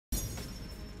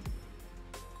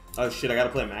Oh shit, I gotta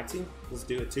play Maxi? Let's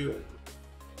do it to it.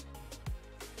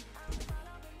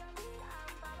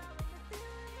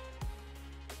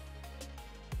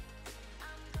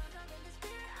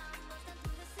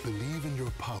 Believe in your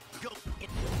power.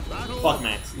 Fuck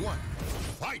Maxi. One,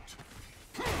 fight.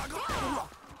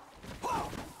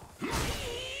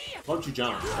 Why don't you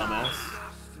jump, dumbass?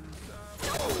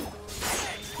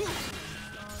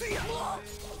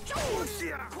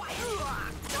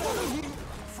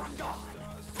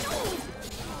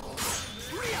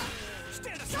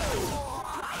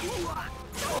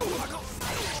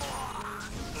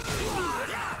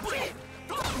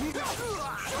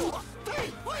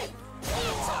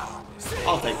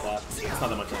 I'll take that. It's not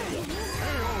that much energy.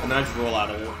 And then I just roll out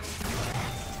of it.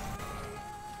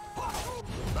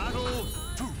 Battle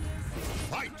 2.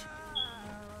 Fight.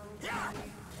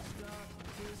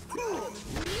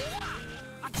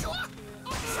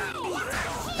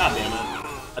 God damn it.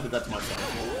 I did that to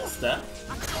myself. Step.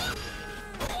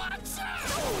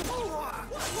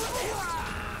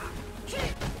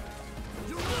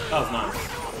 That was nice.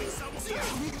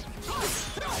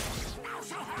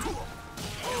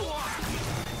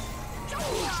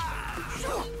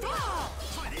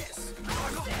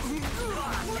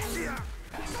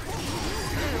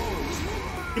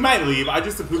 He might leave. I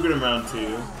just approved him round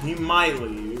 2. He might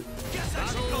leave.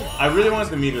 I really wanted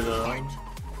the meter though.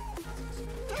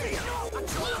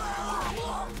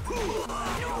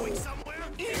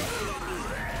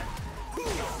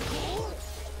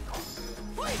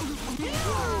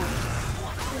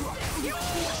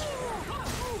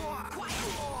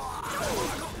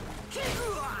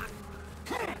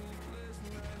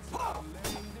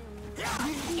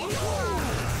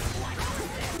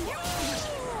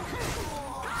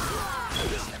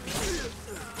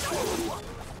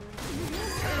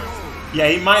 Yeah,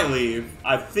 he might leave.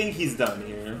 I think he's done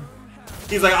here.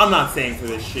 He's like, I'm not staying for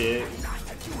this shit.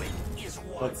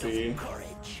 Let's see.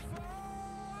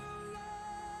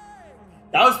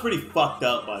 That was pretty fucked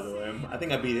up, by the way. I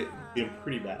think I beat him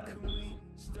pretty bad.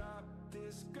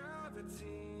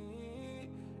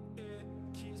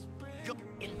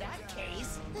 In that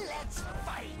case, let's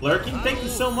fight. Lurking, thank you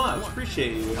so much.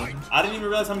 Appreciate you. I didn't even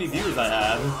realize how many viewers I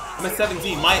had. I'm at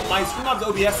 17. My Streamlabs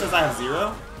OBS says I have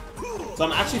 0. So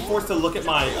I'm actually forced to look at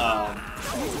my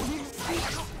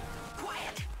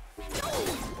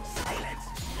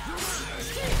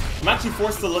I'm actually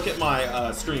forced to look at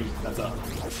my stream that's up.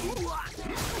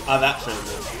 That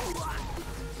shows it.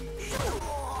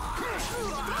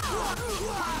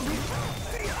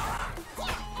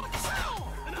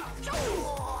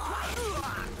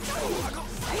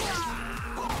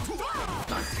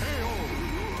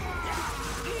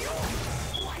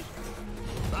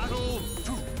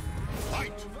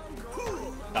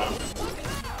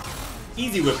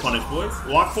 Easy whip punish, boys.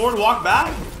 Walk forward, walk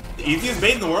back. The easiest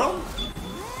bait in the world?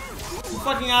 You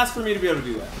fucking asked for me to be able to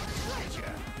do that.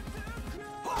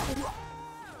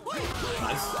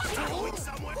 Nice.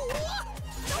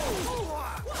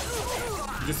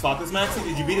 You just fought this, Maxi?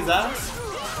 Did you beat his ass?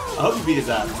 I hope you beat his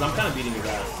ass, because I'm kind of beating his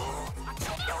ass.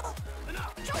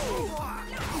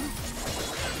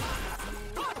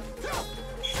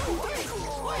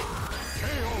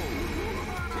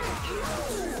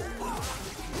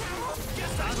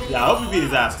 Yeah, I hope you beat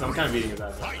his ass, because I'm kind of beating his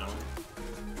ass right now.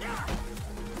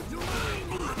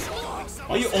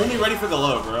 Why are you only ready for the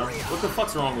low, bro? What the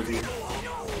fuck's wrong with you?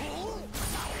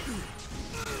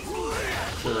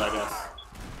 Sure, I guess.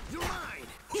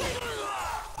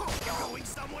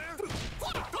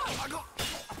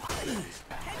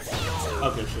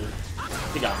 Okay, sure.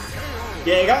 He got me.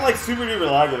 Yeah, he got like super duper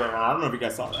lag with it. I don't know if you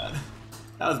guys saw that.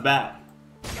 That was bad.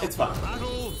 It's fine.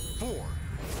 Battle 4.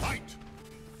 Fight.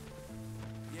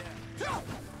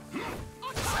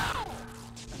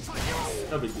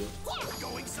 No big deal.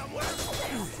 Going somewhere?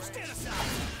 Stand aside.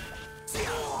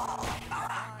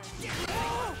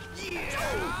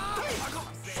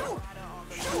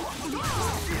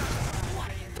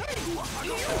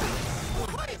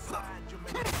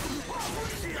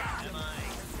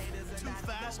 Too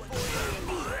fast for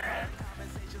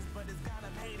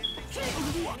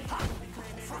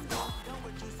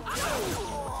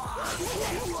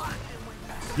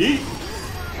Yeet.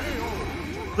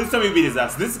 Please tell me you beat his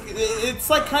ass. It's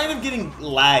like kind of getting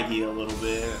laggy a little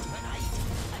bit.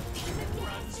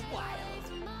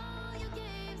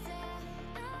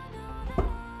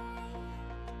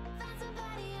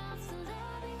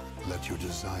 Let your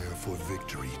desire for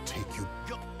victory take you.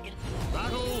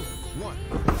 Battle 1.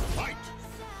 Fight.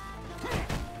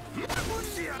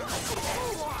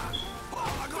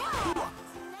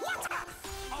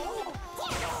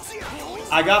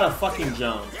 I gotta fucking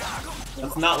jump.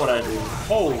 That's not what I do.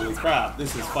 Holy crap,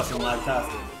 this is fucking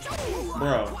lag-tastic.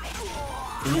 Bro.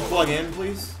 Can you plug in,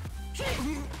 please?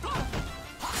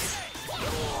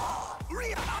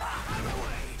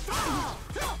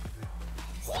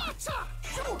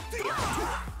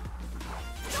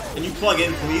 Can you plug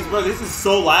in, please? Bro, this is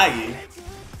so laggy.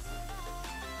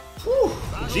 Whew,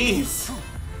 jeez.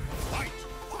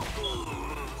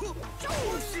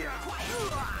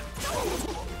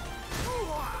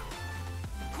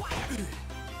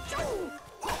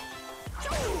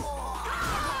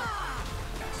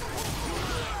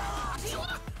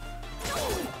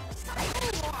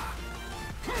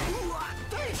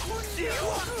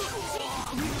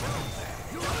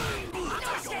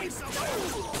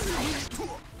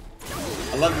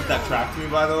 I love that tracked me,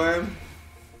 by the way.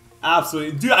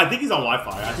 Absolutely. Dude, I think he's on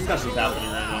Wi-Fi. I think that's what's happening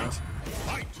right now.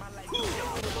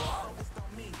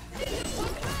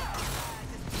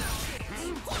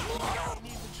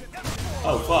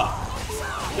 Oh,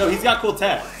 fuck. Yo, he's got cool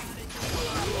tech.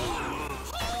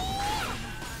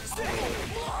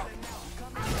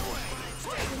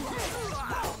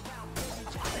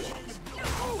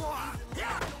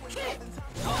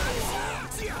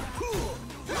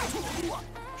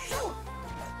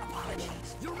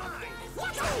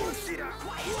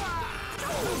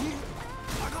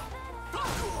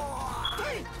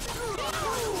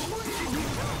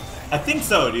 I think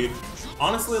so, dude.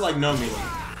 Honestly, like, no meaning.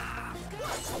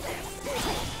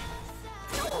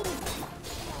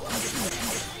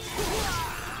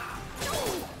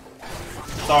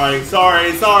 Sorry. I'm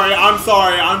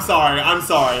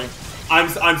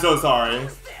so sorry.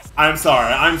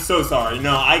 I'm so sorry.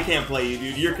 No, I can't play you,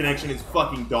 dude. Your connection is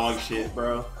fucking dog shit,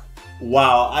 bro.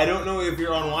 Wow. I don't know if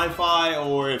you're on Wi-Fi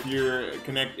or if you're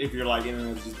like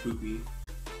internet's just poopy.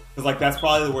 Cause like that's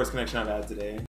probably the worst connection I've had today.